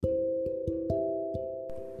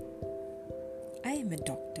I am a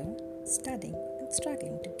doctor studying and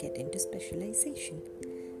struggling to get into specialization.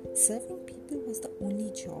 Serving people was the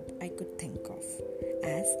only job I could think of,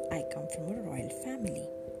 as I come from a royal family.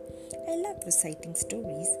 I love reciting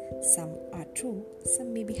stories, some are true,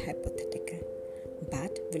 some may be hypothetical,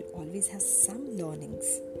 but will always have some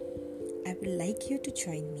learnings. I would like you to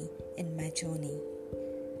join me in my journey.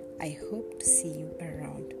 I hope to see you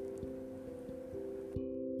around.